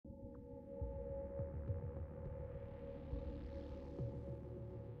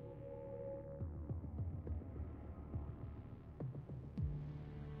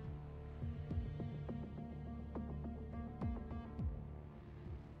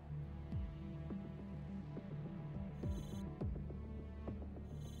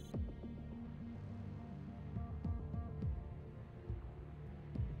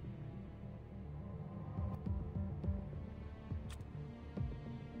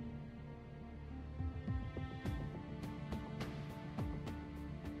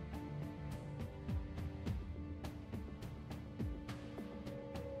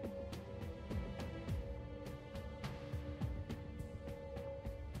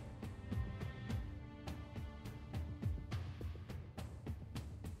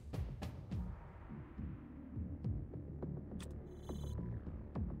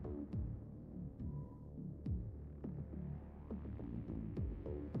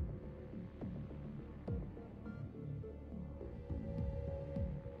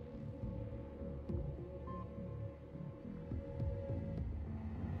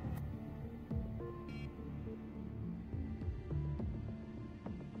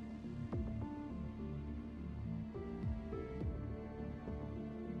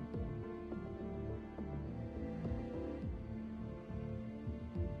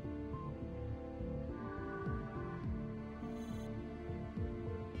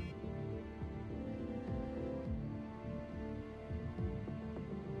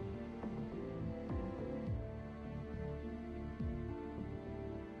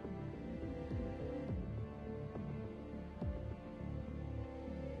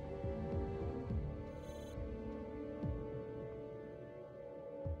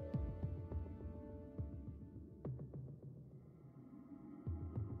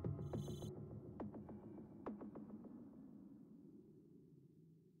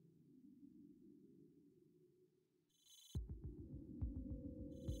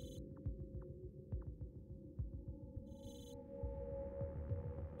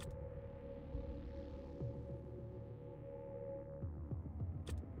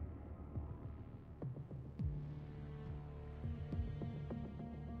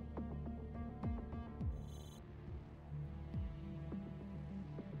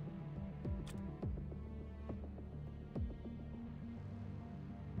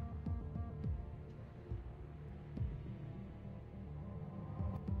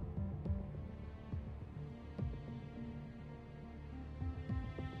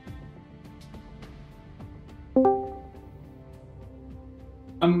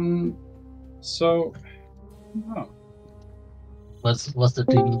So, oh, What's the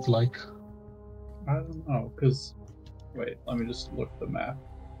team look like? I don't know, because, wait, let me just look at the map.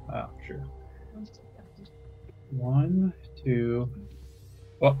 Sure. 1, 2,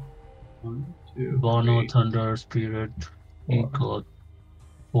 what? 1, 2, Bono, 3, Thunder, Spirit, 4. Eco,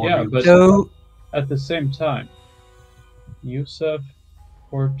 Yeah, but So, at the same time, Yusuf,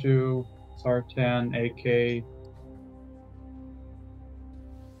 Portu, Sartan, AK,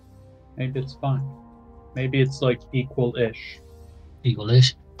 maybe it's fine. Maybe it's like equal-ish.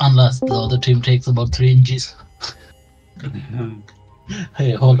 Eagle-ish, unless the other team takes about 3 inches.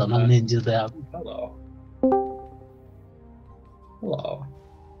 Hey, hold on, how many inches they have? Hello. Hello.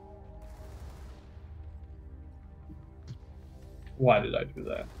 Why did I do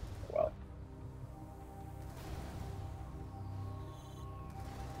that? Well.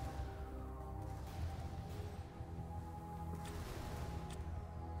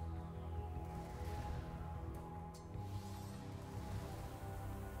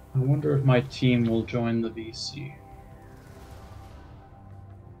 I wonder if my team will join the VC.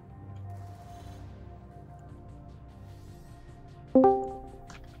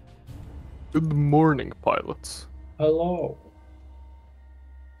 Good morning, pilots. Hello.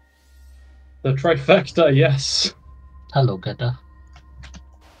 The trifecta, yes. Hello, Geta.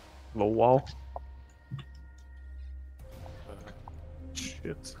 Hello, wow.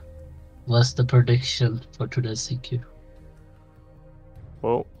 Shit. What's the prediction for today's CQ?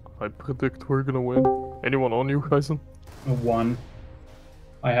 Well, I predict we're gonna win. Anyone on you, Hyson? 1.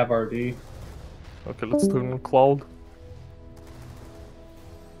 I have RD. Okay, let's turn on Cloud.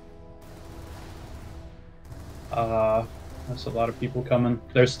 There's a lot of people coming.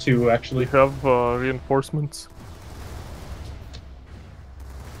 There's 2 We actually. have reinforcements.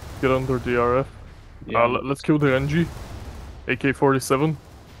 Get under the RF. Yeah. Let's kill the NG. AK-47.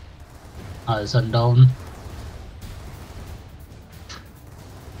 Sundown.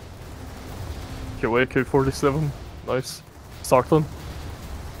 Kill AK-47. Nice. Sartan.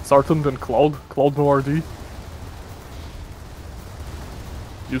 Sartan, then Cloud. Cloud no RD.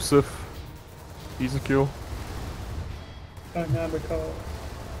 Yusuf. Easy kill. Dynamical.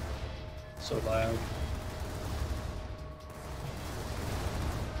 So loud.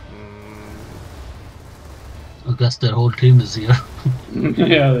 I guess their whole team is here.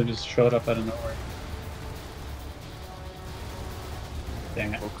 Yeah, they just showed up out of nowhere.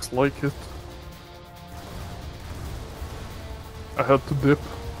 Dang it. Looks like it. I had to dip.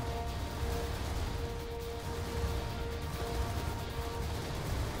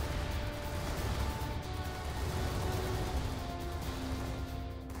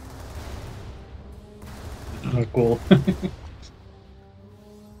 Oh, cool.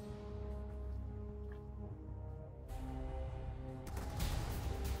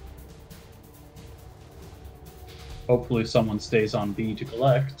 Hopefully someone stays on B to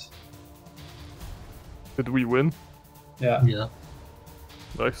collect. Did we win? Yeah, Yeah.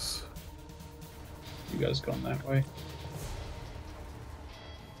 Nice. you guys going that way.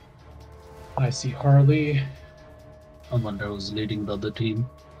 I see Harley. I wonder who's leading the other team.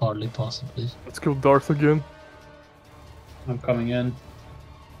 Hardly possibly. Let's kill Darth again. I'm coming in.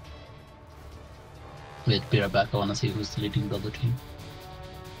 Wait, be right back. I wanna see who's leading the other team.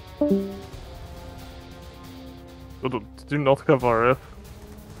 Oh, did you not have RF?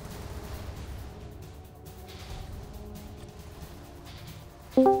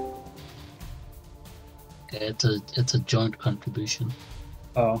 Okay, it's a joint contribution.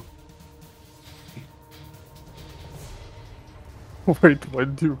 Oh, Wait, why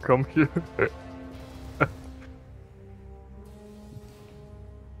did you come here?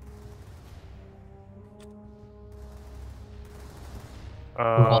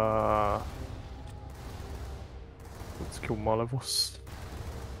 Let's kill Malevos.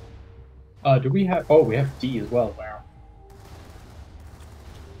 do we have? Oh, we have D as well. Wow.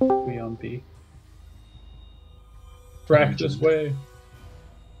 We on B. Track this way.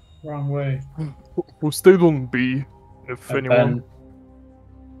 Wrong way. Who stayed on B, if anyone? Ben.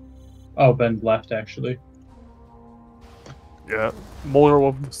 Oh, Ben left actually. Yeah, moral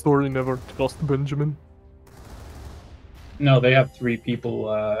of the story, never trust Benjamin. No, they have 3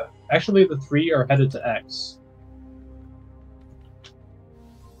 people. Actually, the 3 are headed to X.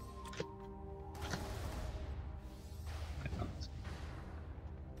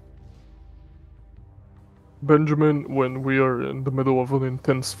 Benjamin, when we are in the middle of an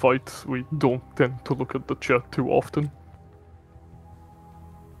intense fight, we don't tend to look at the chat too often.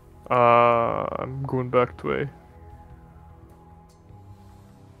 I'm going back to A.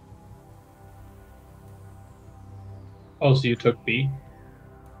 Oh, so you took B?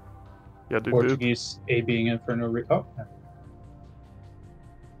 Yeah, they did. Portuguese A being Inferno. Oh.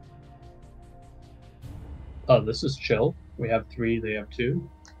 Oh, this is chill. We have 3, they have 2.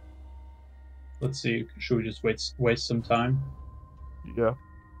 Let's see. Should we just waste some time? Yeah.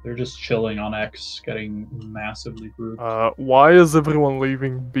 They're just chilling on X, getting massively grouped. Why is everyone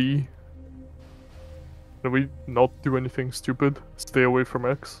leaving B? Can we not do anything stupid? Stay away from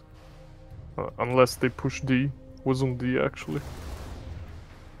X? Unless they push D. Was on D actually.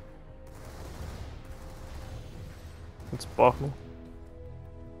 It's Barno.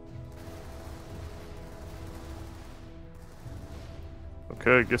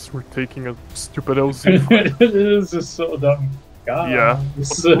 Okay, I guess we're taking a stupid LZ fight. This is so dumb. God. Yeah.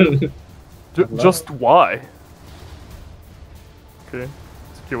 Just why? Okay.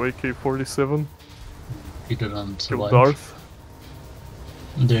 Let's kill AK-47. Peter and Kill survive. Darth.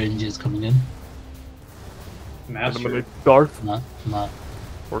 Their NG is coming in. Master. Eliminate Darth. Nah.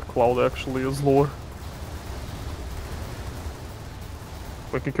 Or Cloud actually is lower.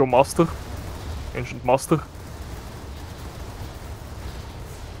 We can kill Master. Ancient Master.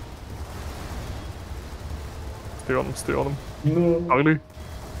 Stay on him. No. Harley.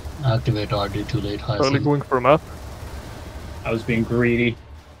 Activate RD too late. High Harley sun. going for a map. I was being greedy.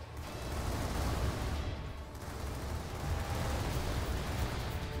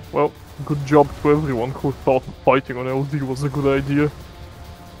 Well, good job to everyone who thought fighting on LD was a good idea.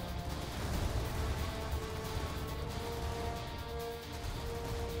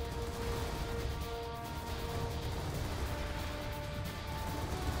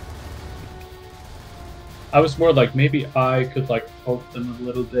 I was more like, maybe I could like poke them a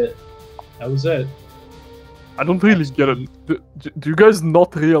little bit. That was it. I don't really get it. Do you guys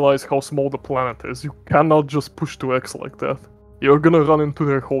not realize how small the planet is? You cannot just push to X like that. You're gonna run into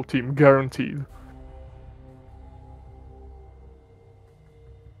their whole team, guaranteed.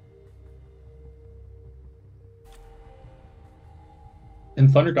 In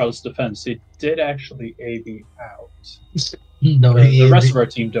Thunder God's defense, he did actually AB out. No, The rest of our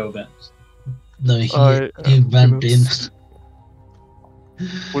team dove in. No, he went in.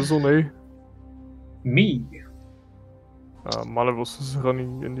 Who's on A? Me. Malevos is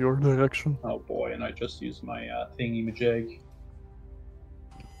running in your direction. Oh boy, and I just used my thingy-majig.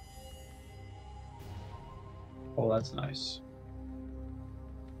 Oh, that's nice.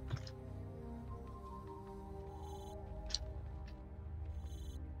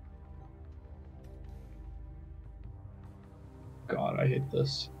 God, I hate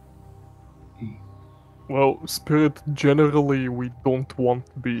this. Well, Spirit, generally we don't want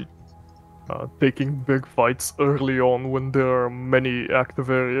to be taking big fights early on when there are many active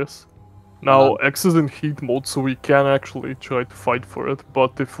areas. Now, X is in heat mode, so we can actually try to fight for it,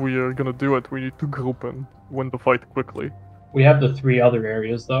 but if we are gonna do it, we need to group and win the fight quickly. We have the 3 other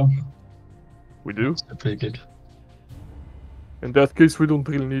areas, though. We do? Separated. In that case, we don't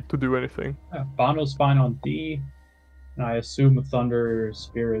really need to do anything. Yeah, Bono's fine on D, and I assume Thunder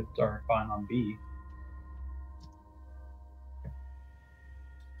Spirit are fine on B.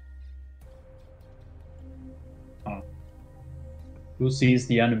 Who sees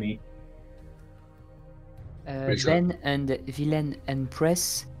the enemy? Ben and Villain and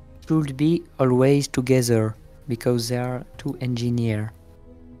Press should be always together because they are 2 engineers.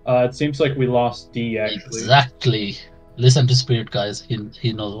 It seems like we lost D actually. Exactly. Listen to Spirit, guys.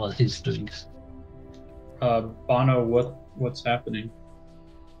 He knows what he's doing. Bono, what's happening?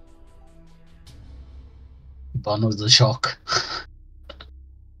 Bono's the shock.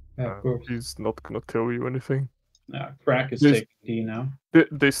 Yeah, of course. He's not gonna tell you anything. Crack is Yes. taking D now.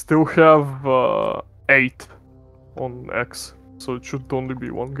 They still have 8 on X, so it should only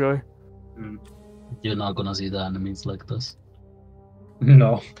be one guy. You're not gonna see the enemies like this.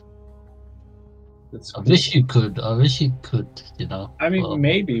 No. That's I cool. wish you could. You know. I mean, well,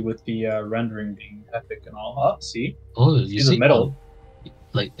 maybe with the rendering being epic and all. Oh, see? Oh, you See see the middle.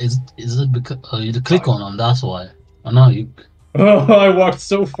 Like, is it because you click on them? That's why. Oh no, you. Oh, I walked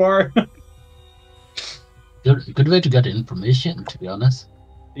so far. Good way to get information, to be honest.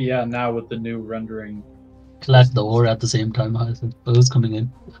 Yeah, now with the new rendering. Collect the ore at the same time. I said, oh, who's coming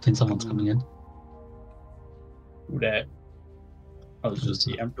in? I think someone's coming in. Who that? Oh, it's just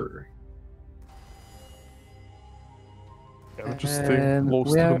the Emperor. Yeah, we're just staying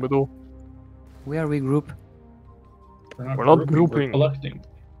close to the middle. Where we group? We're not We're grouping. collecting.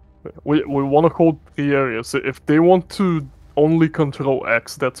 We want to hold 3 areas. If they want to only control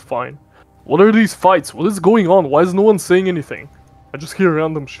X, that's fine. What are these fights? What is going on? Why is no one saying anything? I just hear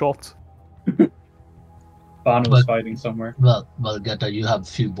random shots. Bono's fighting somewhere. Well, Geta, you have a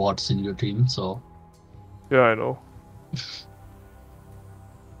few bots in your team, so Yeah, I know.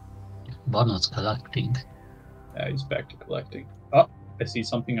 Bono's collecting. Yeah, he's back to collecting. Oh, I see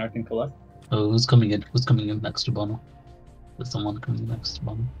something I can collect. Oh, who's coming in? Who's coming in next to Bono? There's someone coming next to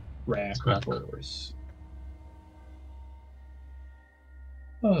Bono. Rack, Scrap. of course.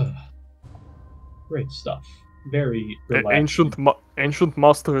 Oh, great stuff. Very relaxing. Ancient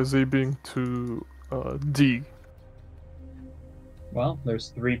Master is aiming to D. Well, there's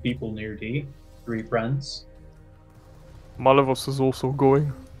 3 people near D. 3 friends. Malevos is also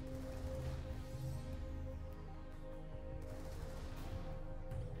going.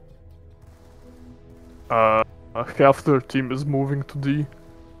 Half their team is moving to D.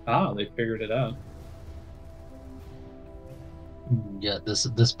 Ah, they figured it out. Yeah, this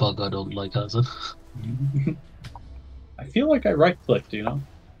bug I don't like, has it? I feel like I right-clicked, you know?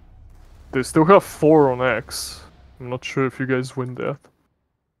 They still have 4 on X. I'm not sure if you guys win that.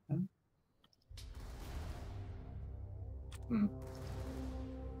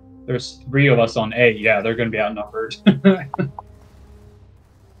 There's 3 of us on A. Yeah, they're going to be outnumbered.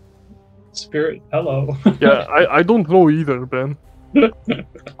 Spirit, hello. Yeah, I don't know either, Ben.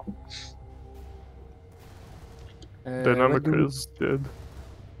 Dynamic what do is dead.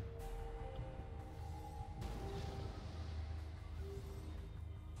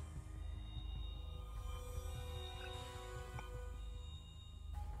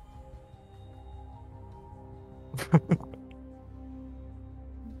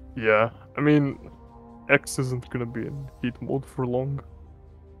 Yeah, I mean, X isn't gonna be in heat mode for long.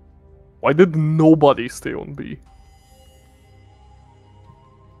 Why did nobody stay on B?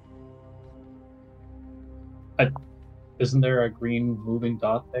 Isn't there a green moving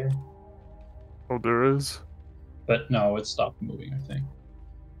dot there? Oh, there is. But no, it stopped moving, I think.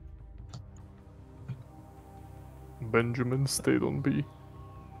 Benjamin stayed on B.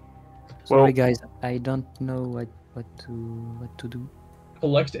 Sorry, Well, guys, I don't know what to do.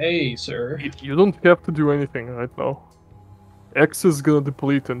 Collect A, sir. you don't have to do anything right now. X is gonna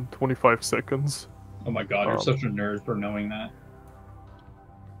deplete in 25 seconds. Oh my god, you're such a nerd for knowing that.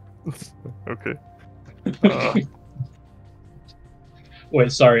 Okay.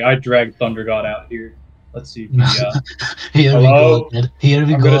 Wait, sorry, I dragged Thunder God out here. Let's see if he, Here hello? we go. Here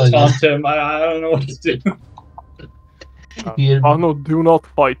we I'm go. gonna Again. taunt him. I don't know what to do. Here. Oh no, do not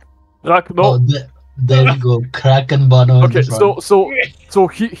fight. Drac, no. Oh, there we go. Kraken Bono. Okay, so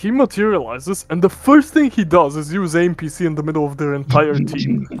he materializes, and the first thing he does is use aim PC in the middle of their entire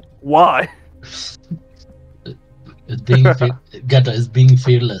team. Why? Geta is being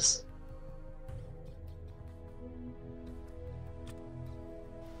fearless.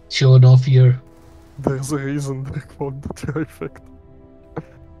 Show no fear. There's a reason they called the trifecta.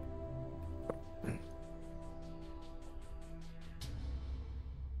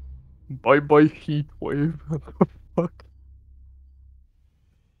 Bye bye heat wave. What the fuck?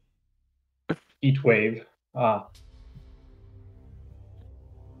 Heat wave. Ah,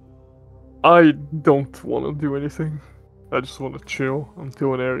 I don't want to do anything. I just want to chill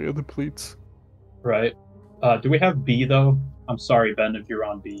until an area depletes. right. Do we have B though? I'm sorry, Ben, if you're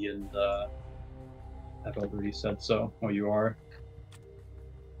on B and I've already said so. Oh, you are.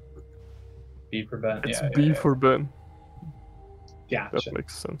 B for Ben. It's Yeah, B yeah, for Ben. yeah. That Gotcha.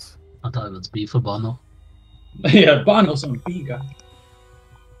 makes sense. I thought it was B for Bono. Yeah, Bono's on B, guy.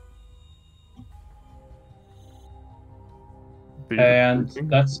 B And depleting.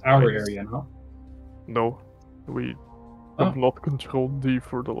 that's our Nice. area, no? No, we Oh. have not controlled D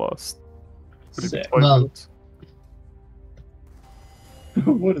for the last maybe Sick. 5 Well- minutes.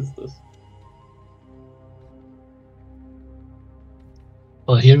 What is this?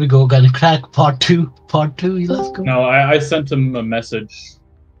 Oh, here we go. Gonna crack part two. Part 2. Let's go. No, I sent him a message.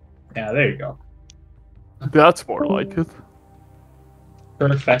 Yeah, there you go. That's more like it.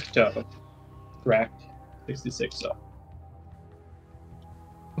 Perfecto. Correct. 66 up.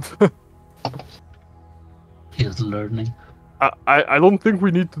 He's learning. I don't think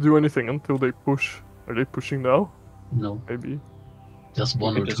we need to do anything until they push. Are they pushing now? No, Maybe. just We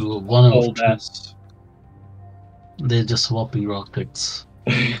one could or just two. One or Hold two. S. They're just swapping rockets.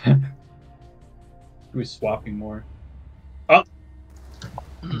 Who's swapping more? Oh!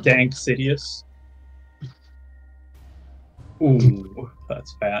 Dank Sidious. Ooh,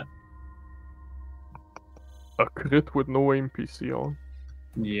 that's fat. A crit with no aim PC on.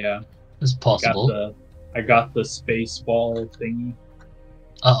 Yeah. It's possible. I got the space ball thingy.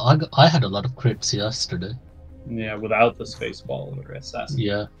 I had a lot of crits yesterday. Yeah, without the space ball or assassin.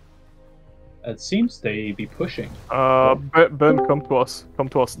 Yeah. It seems they be pushing. Ben, come to us. Come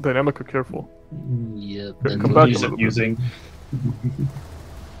to us. Dynamica, careful. Yeah. Come back a Use little it bit. using.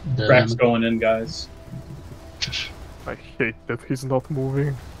 the- Crack's going in, guys. I hate that he's not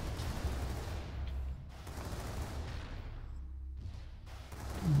moving.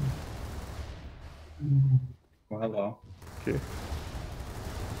 Okay.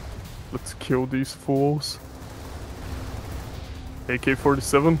 Let's kill these fools.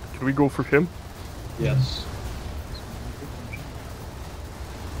 AK-47, can we go for him? Yes.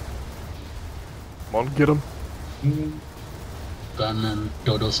 Come on, get him. Gun and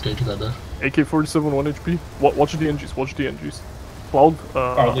Dodo stay together. AK-47, 1 HP. Watch the NGs, watch the NGs. Cloud,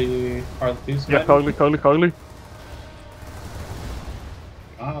 Harley's yeah, Carly. Got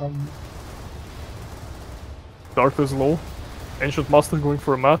him. Darth is low. Ancient Master going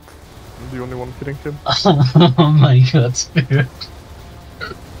for a mat. I'm the only one hitting him. Oh my god, Spirit.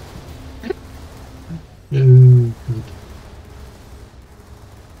 Oh, good.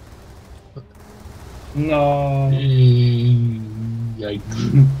 No.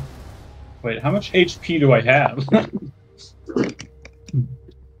 Yikes. Wait, how much HP do I have?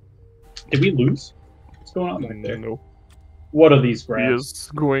 Did we lose? What's going on back there? No. What are these He grabs?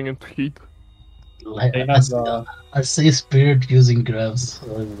 is going into heat. Like, They have, I see Spirit using grabs.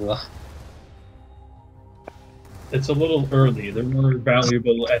 It's a little early. They're more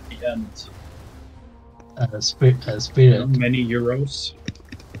valuable at the end. Spirit. Many euros.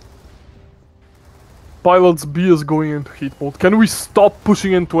 Pilots B is going into heat mode. Can we stop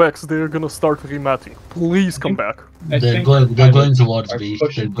pushing into X? They're gonna start rematting. Please come back. I They're think going. the They're going pilots towards are B.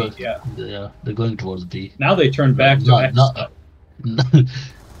 pushing They're B, yeah. Yeah, they're going towards B. Now they turn back to No, X. no. though.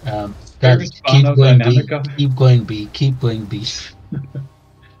 Guys, Spirits, keep Bono, going B. Dynamica. Keep going B. Keep going B.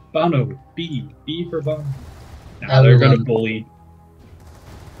 Bono, B for Bono. Now they're gonna bully.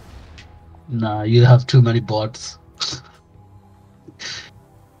 Nah, you have too many bots.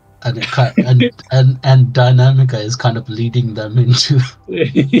 And Dynamica is kind of leading them into.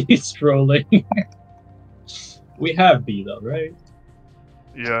 He's trolling. We have B though, right?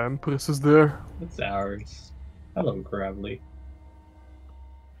 Yeah, Empress is there. It's ours. Hello, Gravely.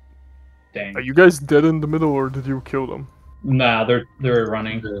 Dang. Are you guys dead in the middle or did you kill them? Nah, they're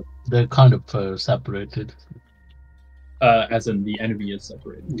running. They're kind of separated. As in the enemy is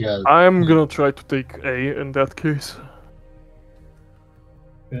separated. Yeah. I'm gonna try to take A in that case.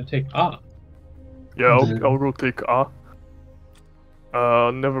 Gonna take A. Yeah, I'll go take A.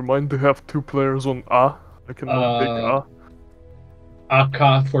 Never mind, they have 2 players on A. I can take A.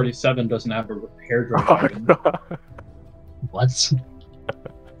 AK-47 doesn't have a repair drone. What?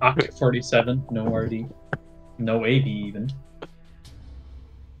 AK-47, no RD. No AD even.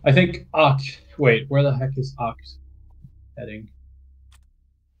 I think AK... Wait, where the heck is AK heading?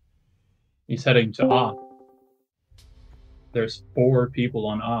 He's heading to A. There's 4 people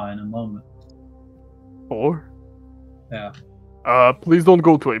on A in a moment. 4? Yeah. Please don't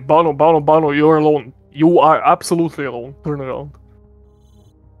go to A. Bono, you're alone. You are absolutely alone. Turn around.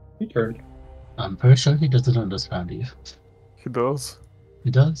 He turned. I'm pretty sure he doesn't understand you. He does. He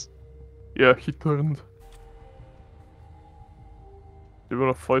does? Yeah, he turned. You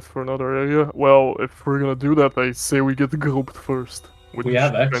wanna fight for another area? Well, if we're gonna do that, I say we get grouped first. Which We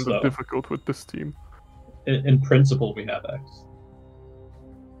have is X, kind though. of difficult with this team. In principle, we have X.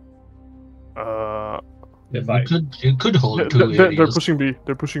 If I... You could hold 2 they're areas. pushing B.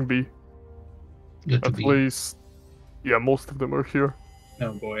 They're pushing B. Get to At B. least, yeah, most of them are here.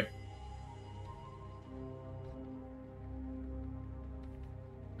 Oh boy.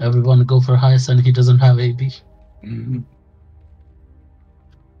 Everyone go for Heist and he doesn't have AB.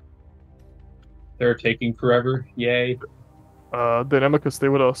 They're taking forever. Yay. Dynamica, stay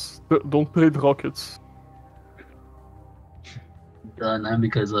with us. Don't trade rockets.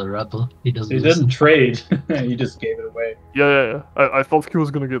 Dynamica is a rebel. He doesn't He listen. didn't trade. He just gave it away. Yeah. I thought he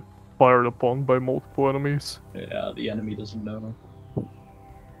was gonna get fired upon by multiple enemies. Yeah, the enemy doesn't know.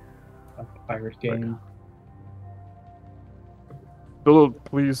 A pirate game. No,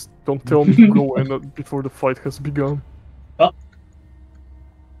 please don't tell me to go in before the fight has begun.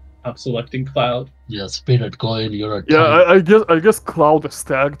 I'm selecting Cloud. Yeah, Spirit, go in. You're a Yeah, tank. I guess Cloud is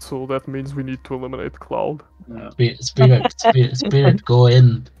tagged, so that means we need to eliminate Cloud. No. Spirit, go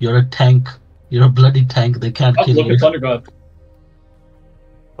in. You're a tank. You're a bloody tank. They can't Oh, kill look you. at Thunder God.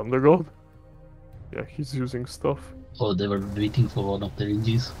 Thunder God? Yeah, he's using stuff. Oh, they were waiting for one of their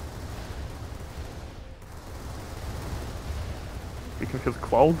NGs. We can hit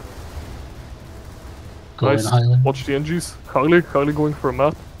Cloud. Go Nice. in Highland. Watch the NGs. Harley going for a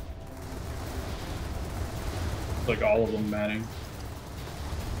map. Like all of them manning.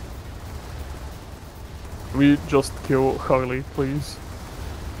 We just kill Harley, please.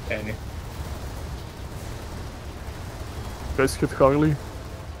 Okay. Guys, hit Harley.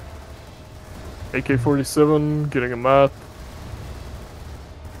 AK-47, getting a mat.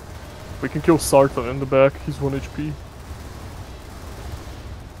 We can kill Sartan in the back, he's 1 HP.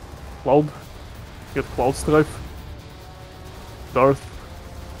 Cloud. Get Cloud Strife. Darth.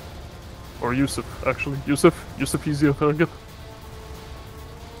 Or Yusuf, actually. Yusuf easier target.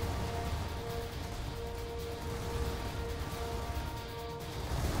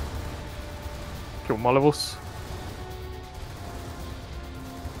 Kill Malevos.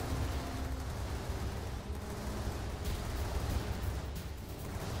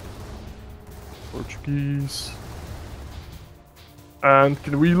 Portuguese. And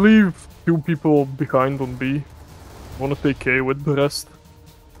can we leave 2 people behind on B? Wanna take A with the rest?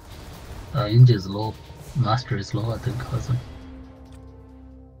 India is low. Master is low, I think, hasn't.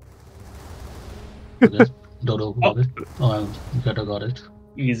 Okay. Dodo got it. Oh, Ghetto got it.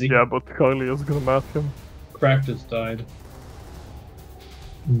 Easy. Yeah, but Carly is gonna map him. Cracked has died.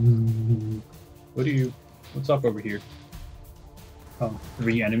 Mm, What's up over here? Oh,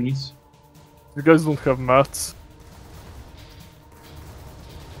 3 enemies. You guys don't have mats.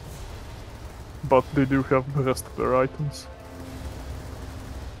 But they do have the rest of their items.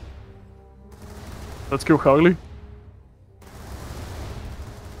 Let's kill Harley.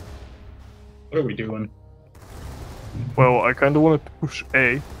 What are we doing? Well, I kinda wanted to push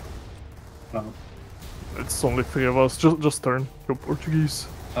A. Oh. It's only 3 of us. Just turn. Kill Portuguese.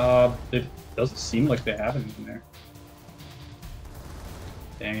 It doesn't seem like they have anything there.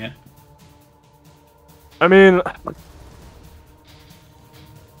 Dang it. I mean,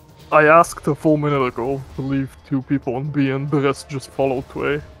 I asked a full minute ago to leave 2 people on B and the rest just follow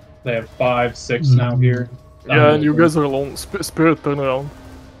to A. They have 5, 6 now here. Yeah, and you guys are alone. Spirit, turn around.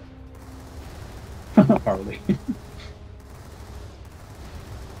 Harley.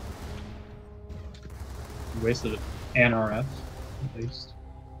 Wasted an RF, at least.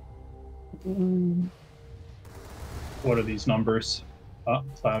 What are these numbers? Oh,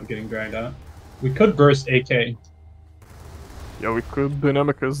 Cloud getting dragged out. We could burst AK. Yeah, we could.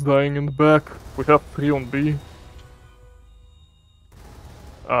 Dynamica is dying in the back. We have 3 on B.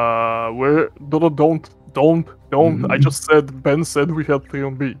 Where? Don't. I just said, Ben said we had 3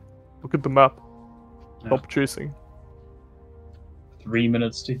 on B. Look at the map. Stop chasing. 3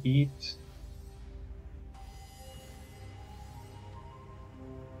 minutes to heat.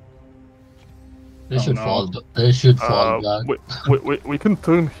 They should fall. They should fall back. We can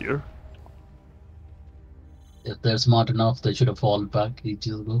turn here. If they're smart enough, they should have fallen back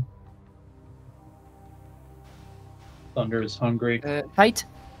ages ago. Thunder is hungry. Fight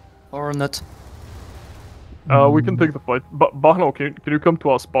or not? We can take the fight. Bano, can you come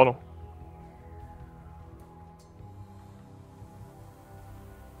to us, Bano?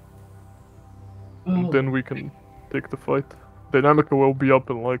 And then we can take the fight. Dynamica will be up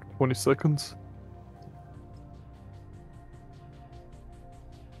in like 20 seconds.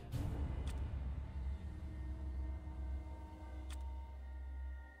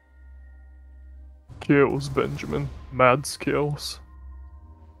 Kills, Benjamin. Mad skills.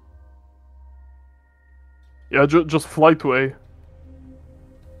 Yeah, just fly to A.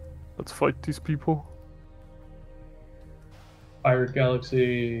 Let's fight these people. Pirate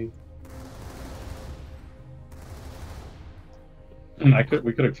Galaxy.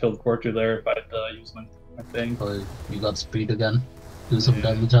 We could have killed Portu there if I'd used my thing. Oh, you got speed again. Do some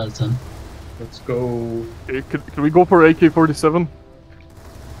damage, Alton. Let's go. Okay, can we go for AK-47?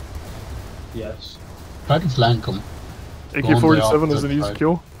 Yes. Try to flank him. AK-47 is an easy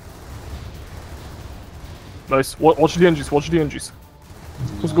kill. Nice. Watch the NGs, watch the NGs.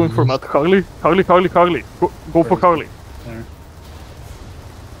 Who's going for Matt? Harley? Harley. Go for Harley. There.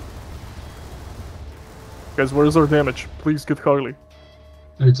 Guys, where is our damage? Please get Harley.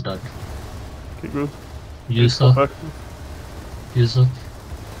 It's dead. Okay, good. Yusuf.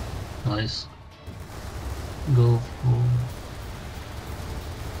 Nice. Go for...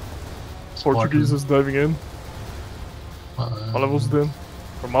 Portuguese is diving in. Malevos in.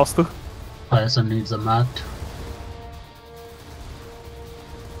 Or Master. Tyson needs a mat.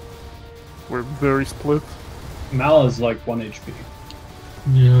 We're very split. Mal is like 1 HP.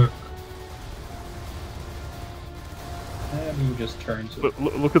 Yeah. And he just turns it.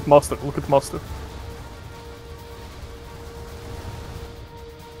 Look at Master, look at Master.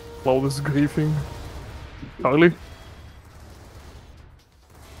 Cloud is griefing. Harley?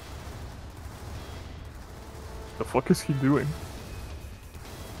 The fuck is he doing?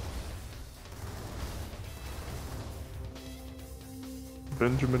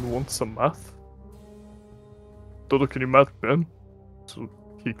 Benjamin wants some math? Dodo, can you math Ben? So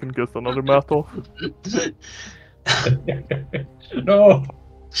he can get another math off? No!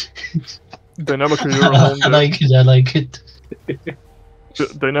 Dynamica, you're alone there. I like it.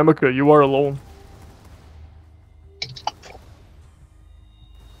 Dynamica, you are alone.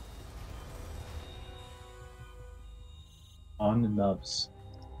 On nubs.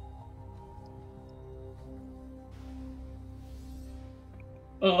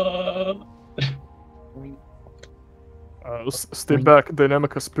 Stay back,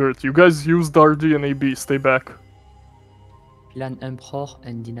 Dynamica Spirit. You guys used RD and AB. Stay back. Plan Emperor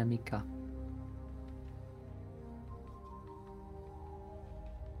and Dynamica.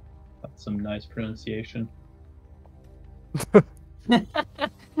 That's some nice pronunciation.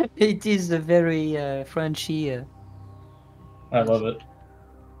 It is a very Frenchy. I love it.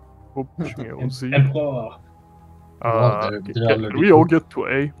 Emperor. Can we all get to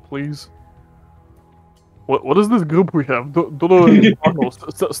A, please? What is this group we have? Dodo and Arnold.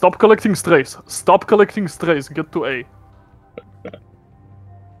 Stop collecting strays. Stop collecting strays. Get to A.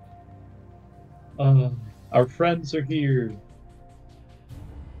 Our friends are here.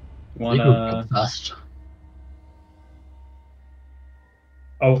 They go Wanna? fast.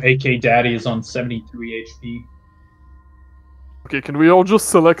 Oh, AK Daddy is on 73 HP. Okay, can we all just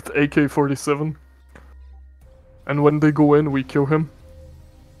select AK-47? And when they go in, we kill him.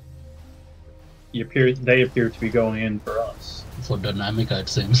 They appear to be going in for us. For Dynamica, it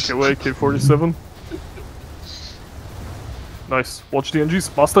seems. Kill AK-47. Nice. Watch the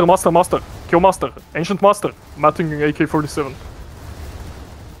NGs. Master. Kill Master. Ancient Master. Matting AK-47.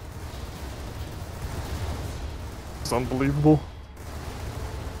 It's unbelievable.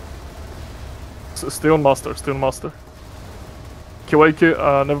 Stay on Master. Kill AK.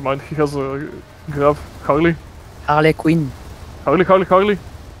 Never mind. He has a grav. Harley. Harley Quinn. Harley.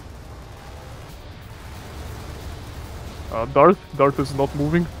 Dart is not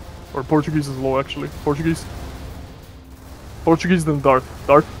moving. Or Portuguese is low, actually. Portuguese, then Dart.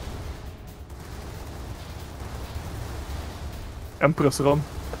 Empress run.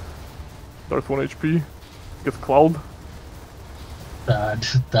 Dart 1 HP. Get Cloud.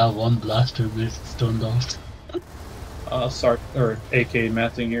 That one blaster bit stunned out. AK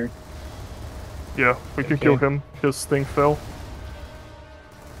matting here. Yeah, we can kill him. His thing fell.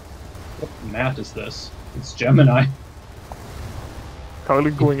 What mat is this? It's Gemini.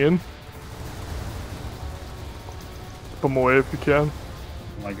 Harley going in. Put him away if you can.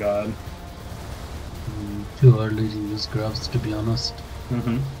 Oh my god. Too early to use grabs, to be honest.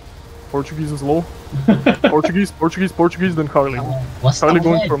 Portuguese is low. Portuguese, then Harley. What's Harley that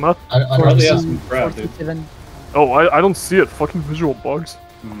going red? for a mat. I don't Harley see. has some grab, dude. 47. Oh, I don't see it. Fucking visual bugs.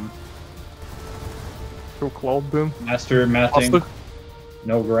 Mhm. Kill Cloud then. Master matting. Master.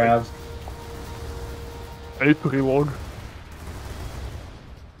 No grab. 8 relog.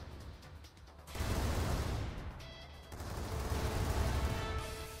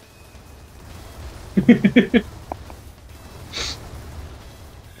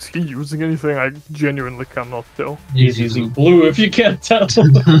 Is he using anything? I genuinely cannot tell. He's using blue if you can't tell.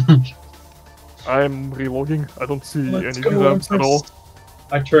 I'm relogging. I don't see Let's any go, grabs at all.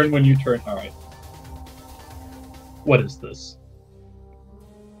 I turn when you turn. Alright. What is this?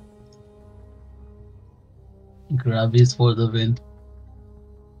 Grabbies for the win.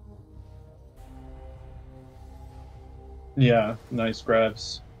 Yeah, nice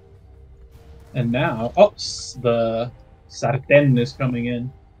grabs. And now, the Sartén is coming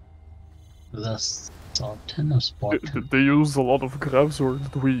in. That's top 10 or spot. Did they use a lot of grabs or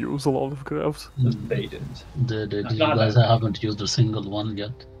did we use a lot of grabs? They didn't. You Not guys that- haven't used a single one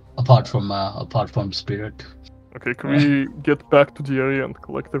yet, apart from Spirit. Okay, can we get back to the area and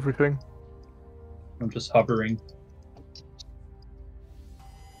collect everything? I'm just hovering.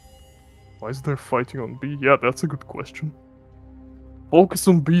 Why is there fighting on B? Yeah, that's a good question. Focus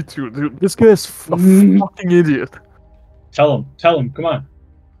on B too, dude. This guy is a fucking idiot. Tell him, come on.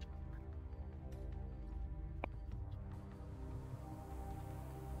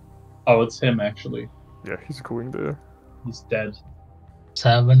 Oh, it's him actually. Yeah, he's going there. He's dead.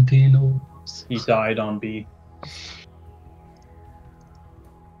 17 overs. He died on B.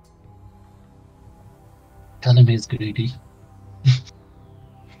 Tell him he's greedy.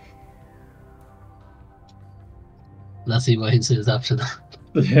 Let's see what he says after that.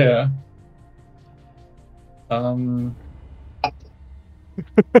 Yeah.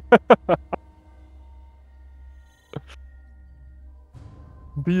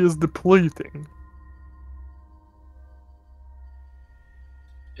 B is depleting.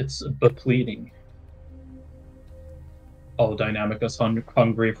 It's depleting. Oh, Dynamica's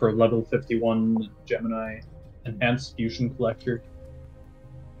hungry for level 51 Gemini Enhanced Fusion Collector.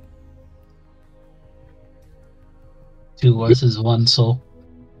 2 versus 1, so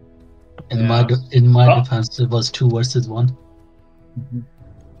in my Oh. defense it was 2 versus 1.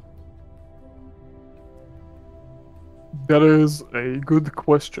 That is a good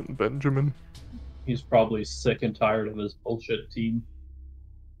question, Benjamin. He's probably sick and tired of his bullshit team.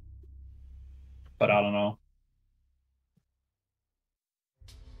 But I don't know.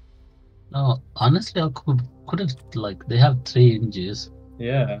 No, honestly, I could have like they have 3 injuries.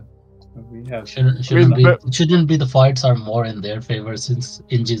 Yeah. We have Shouldn't be the fights are more in their favor since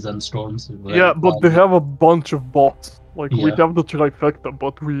Inges and Storms. Yeah, but they have a bunch of bots. Like we Yeah. have the trifecta,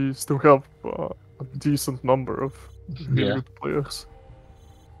 but we still have a decent number of really good players.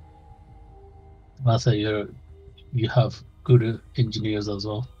 I say you have good engineers as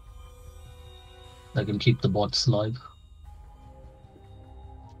well that can keep the bots alive.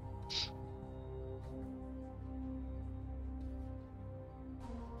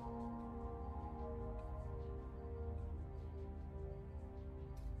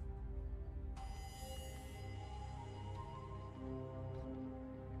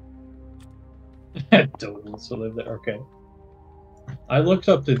 Don't wants to live there. Okay. I looked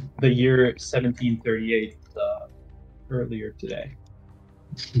up the year 1738 earlier today.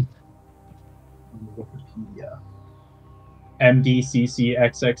 On Wikipedia.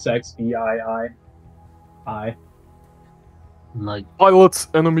 MDCCXXXVII. Like Pilots'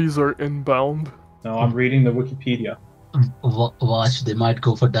 enemies are inbound. No, I'm reading the Wikipedia. watch, they might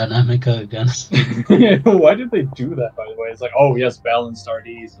go for Dynamica again. Why did they do that, by the way? It's like, oh yes, balanced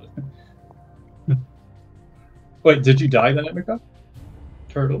RDs. Wait, did you die, Dynamica?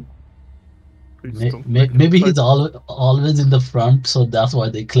 Turtle? Maybe he's always in the front, so that's why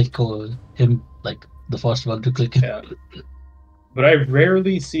they click him like the first one to click him. Yeah. But I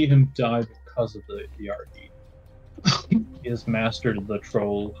rarely see him die because of the RD. He has mastered the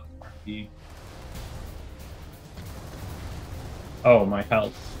troll RD. Oh, my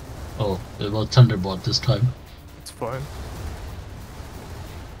health. Oh, it was Thunderbolt this time. It's fine.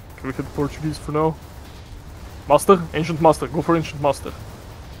 Can we hit Portuguese for now? Master? Ancient Master. Go for Ancient Master.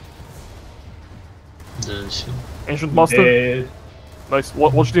 Ancient Master. Dead. Nice.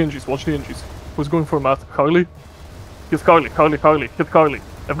 Watch the NGs. Watch the NGs. Who's going for Matt? Harley? Hit Harley. Harley. Hit Harley.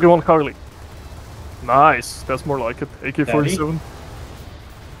 Everyone Harley. Nice. That's more like it. AK-47.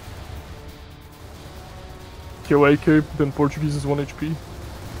 Kill AK, then Portuguese is 1 HP.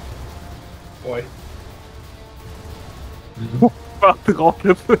 Boy. Fat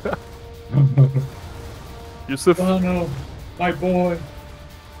rocket. Yusuf. Oh no, my boy.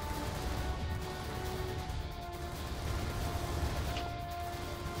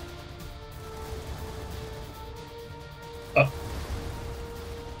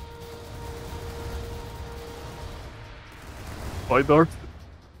 By Dart.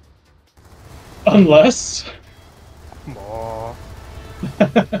 Unless. Come on.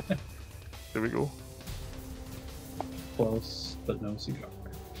 There we go. Close, but no cigar.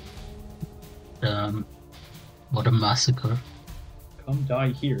 What a massacre. Come die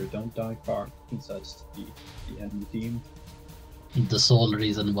here, don't die far, he says to the enemy team. The sole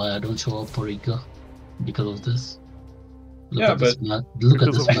reason why I don't show up for Iga, because of this. Look Yeah, at this but look at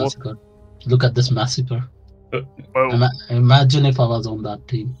because this of what? massacre. Look at this massacre. Well, Imagine if I was on that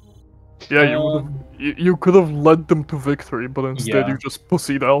team. yeah, you could have led them to victory, but instead Yeah. you just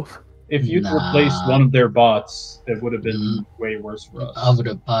pussied out. If you'd Nah. replaced one of their bots, it would have been way worse for us. I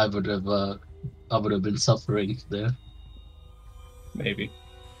would have been suffering there. Maybe.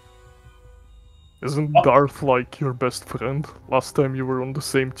 Isn't Darth like your best friend? Last time you were on the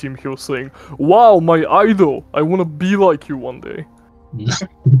same team, he was saying, "Wow, my idol! I wanna be like you one day."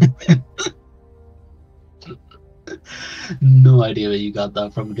 No idea where you got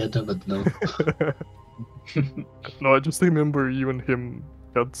that from, Geta, but no. No, I just remember you and him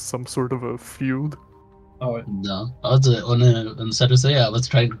had some sort of a feud. Oh, No. I was on Saturday, I was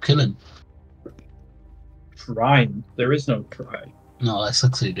trying to kill him. trying. There is no try. No, I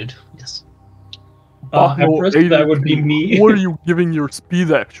succeeded. Yes. At first, that would be me, Who are you giving your speed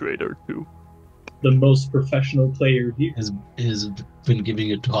actuator to? the most professional player here. He's been giving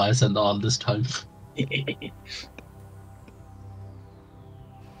it to us and all this time. Did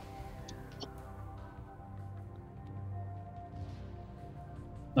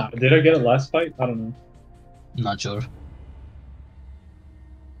I get it last fight? I don't know. Not sure.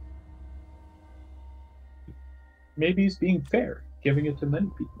 Maybe he's being fair, giving it to many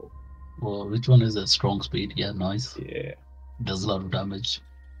people. Well, which one is a strong speed? Yeah, nice. Yeah, Does a lot of damage.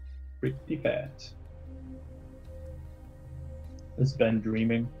 pretty fat. Has Ben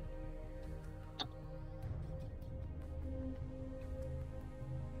dreaming?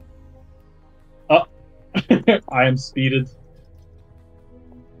 Oh, I am speeded.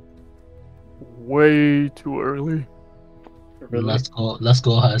 Way too early. really. Let's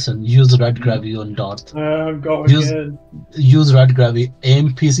go, Hassan. Use red gravity on Darth. I'm going Use- in. Use red gravity.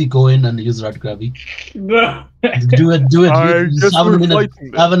 Aim PC, go in and use red gravity. No. Do it. I guess we're 7 minutes.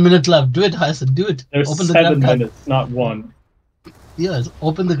 fighting then. 7 minutes left. Do it, Hassan. Do it. There's Open the 7 grab tab. minutes, not 1. Yes,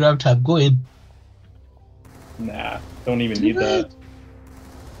 open the grab tab. Go in. Nah, don't even Do need that. it.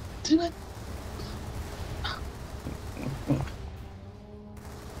 Do it.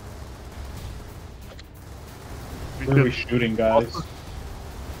 Where are we shooting, guys?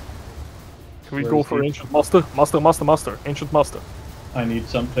 Can we Where go is for he? Ancient Master? Master. Ancient Master. I need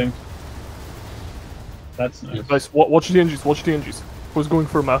something. That's nice. Nice. Watch the NGs. Who's going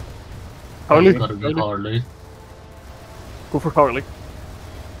for a map? Oh, Harley? it's gotta be Harley. Go for Harley.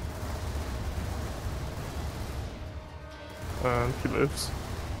 And he lives.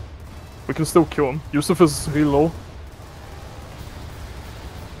 We can still kill him. Yusuf is real low.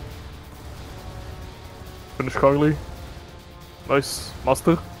 Finish Harley. Nice.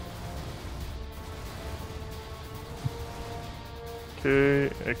 Master. Okay,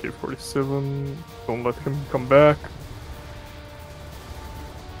 AK-47. Don't let him come back.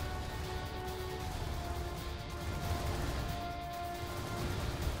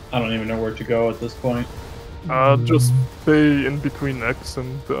 I don't even know where to go at this point. Just stay in between X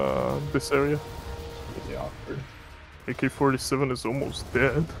and this area. Really awkward. AK-47 is almost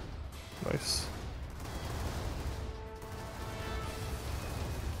dead. Nice.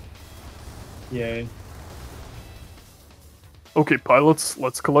 Yay. Okay, pilots,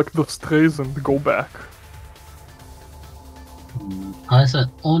 let's collect the strays and go back. I said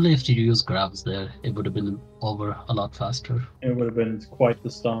only if you use grabs there, it would have been over a lot faster. It would have been quite the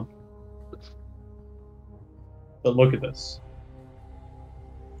stomp. But look at this.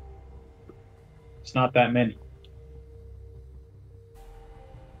 It's not that many.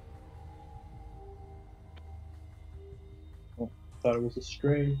 Oh, thought it was a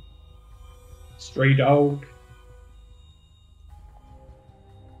stray. Stray dog.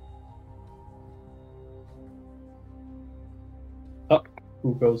 Oh,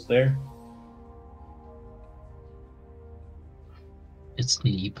 who goes there? It's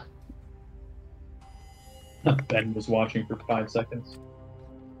Neeb. Ben was watching for 5 seconds.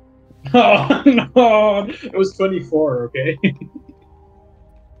 Oh no! It was 24, okay?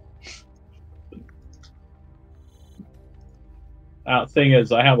 Thing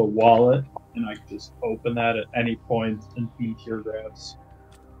is, I have a wallet, and I can just open that at any point and beat your grabs.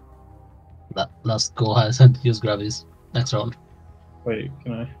 Let's go ahead. Use gravities. Next round. Wait,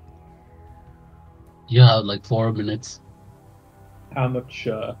 can I? You have like 4 minutes. How much,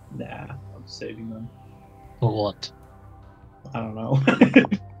 nah, I'm saving them. For what? I don't know.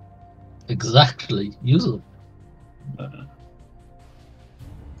 Exactly. Use them.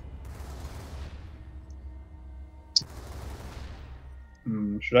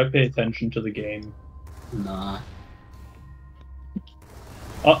 Should I pay attention to the game? Nah.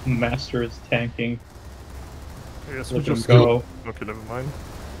 Oh, Master is tanking. I guess we Look at him just go. Okay, never mind.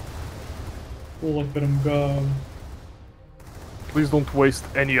 Look at him go. Please don't waste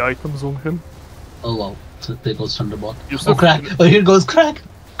any items on him. Oh wow. So there goes Thunderbot. Yusuf, Oh, Crack! Oh, here goes Crack!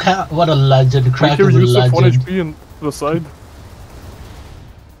 What a legend. Crack Here, is a Yusuf, 1 legend. HP on the side.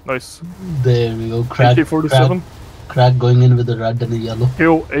 Nice. There we go. Crack. AK-47. Crack going in with the red and the yellow.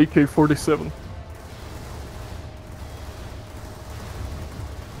 Kill AK-47.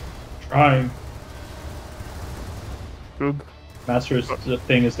 Trying. Good. Master's the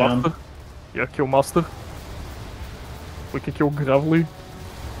thing is down. Master. Yeah, kill Master. We can kill Gravely.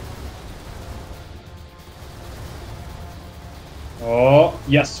 Oh,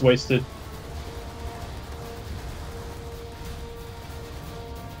 yes, wasted.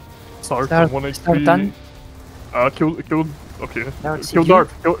 Start 1 HP. done. Kill, okay. Now it's Kill you. Dart,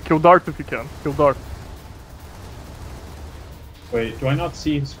 kill Dart if you can. Kill Dart. Wait, do I not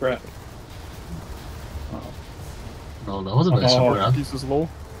see his grab? Oh. No, that was a nice Oh, grab. Piece is low.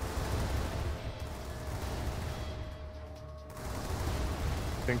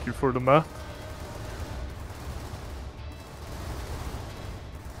 Thank you for the math.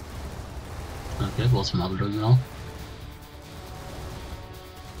 Okay, what's Marvel doing now?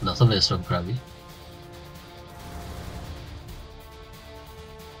 That's a waste of gravity.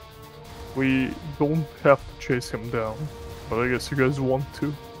 We don't have to chase him down, but I guess you guys want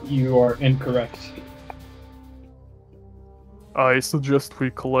to. You are incorrect. I suggest we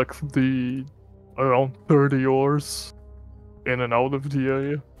collect the around 30 ores in and out of the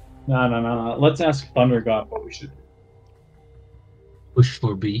area. No. Let's ask Thunder God what we should do. Push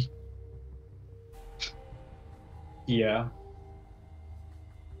for B. Yeah.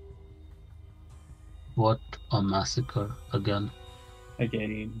 What a massacre again.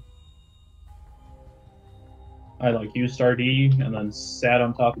 Again. I like used RD and then sat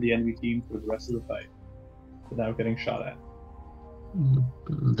on top of the enemy team for the rest of the fight without getting shot at.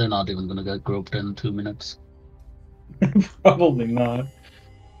 They're not even gonna get grouped in 2 minutes. Probably not.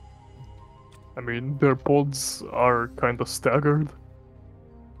 I mean, their pods are kind of staggered.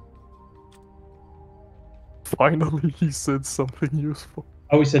 Finally, he said something useful.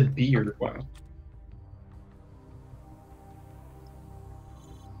 Oh, he said beer. Wow.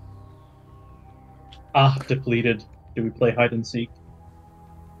 Ah, depleted. Do we play hide and seek?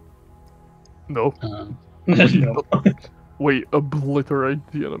 No. No. Wait, obliterate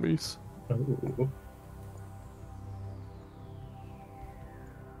the enemies. Oh.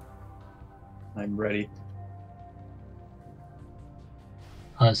 I'm ready.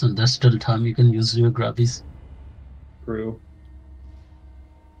 So there's still time you can use your grabbies. True.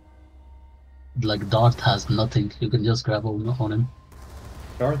 Like Darth has nothing. You can just grab on him.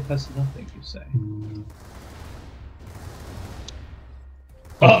 Darth has nothing, you say.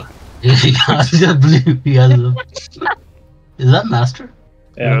 Oh, he has a blue. He has a... Is that Master?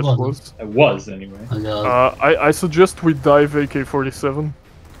 Yeah, it was. It was, anyway. I suggest we dive AK-47.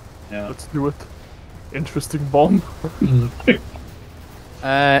 Yeah. Let's do it. Interesting bomb.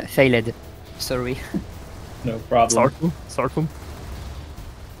 Failed. Sorry. No problem. Sarton.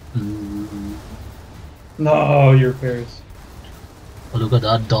 No, your Paris. Oh, look at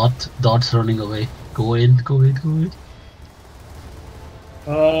that. Dot's running away. Go in.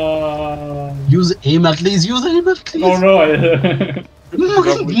 Use aim at least. Oh no,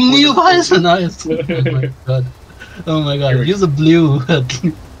 New eyes are nice. Oh my god. Use a blue.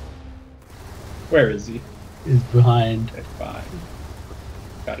 Where is he? He's behind. Okay, fine.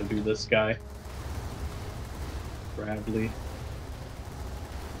 Gotta do this guy. Bradley.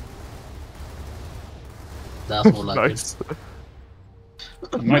 That's more like Nice.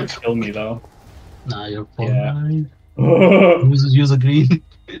 He might kill me though. Nah, you're Yeah. fine. Use a green.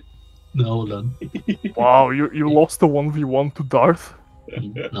 No, hold on. Wow, you lost the 1v1 to Darth?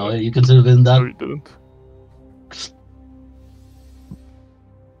 No, you can still win that. No, you didn't.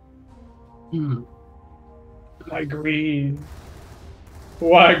 My green.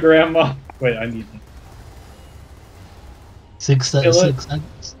 Why, Grandma? Wait, I need them. 6 Kill it.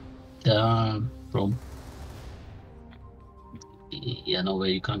 seconds. Damn, bro. Yeah, no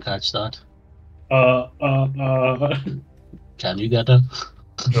way you can catch that. Can you get her?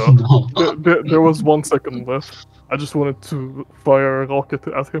 No. No. There was 1 second left. I just wanted to fire a rocket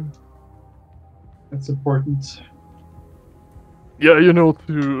at him. That's important. Yeah, you know,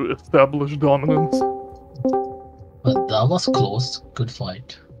 to establish dominance. But that was close. Good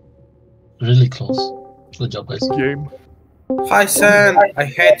fight. Really close. Good job, guys. Game. Hi, Sam. I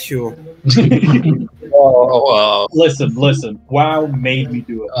hate you. Oh, wow. Listen. WoW made me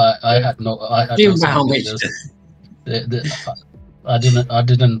do it. I had no You say wow in made this. I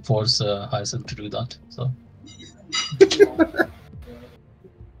didn't force Hyacin to do that. So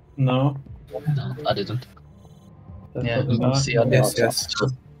No. no, I didn't. Yeah, Definitely not. see, I Yes, yes.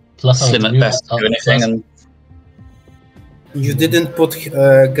 Plus, I Slim was at mute- best do anything, and You didn't put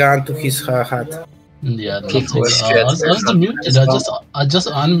a gun to his head. Yeah, People nothing. were scared I was to muted. I just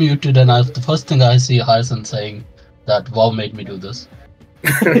unmuted, and the first thing I see Hyacin saying that WoW made me do this.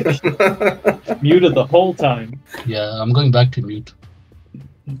 Muted the whole time. Yeah, I'm going back to mute.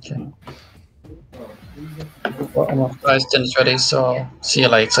 okay. Well, guys, dinner's ready, so see you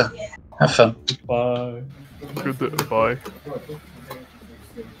later. Have fun. Bye. Goodbye.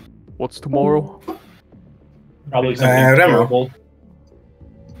 What's tomorrow? Probably something Remo. terrible.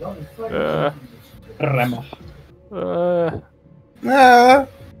 Remo.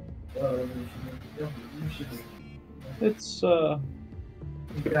 It's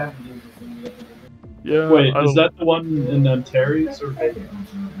Yeah. Wait, I is don't- that the one in Antares or?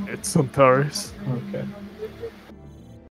 It's Antares. Okay.